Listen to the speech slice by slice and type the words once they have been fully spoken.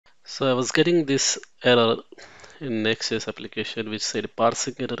So I was getting this error in nextjs application which said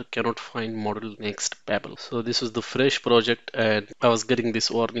parsing error cannot find model next babel. So this was the fresh project and I was getting this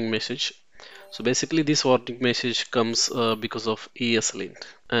warning message. So basically this warning message comes because of ESLint,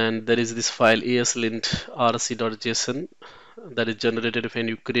 and there is this file ESLint rc.json that is generated when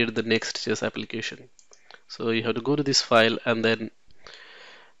you create the nextjs application. So you have to go to this file and then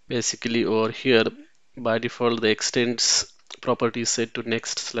basically over here by default the extends property is set to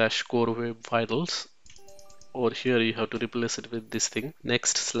next slash core web vitals. Over here you have to replace it with this thing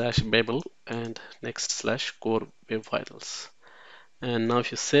next slash babel and next slash core web vitals. And now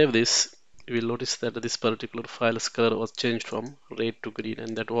if you save this, you will notice that this particular file's color was changed from red to green,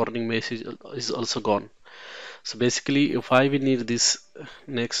 and that warning message is also gone. So basically why we need this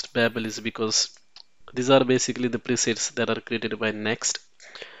next babel is because these are basically the presets that are created by next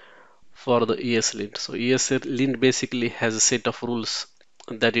for the ESLint. So ESLint basically has a set of rules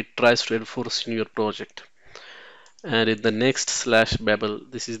that it tries to enforce in your project. And in the next slash babel,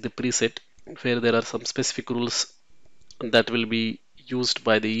 this is the preset where there are some specific rules that will be used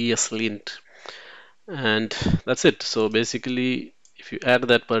by the ESLint. And that's it. So basically, if you add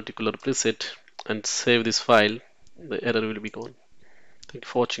that particular preset and save this file, the error will be gone. Thank you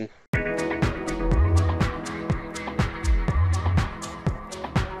for watching.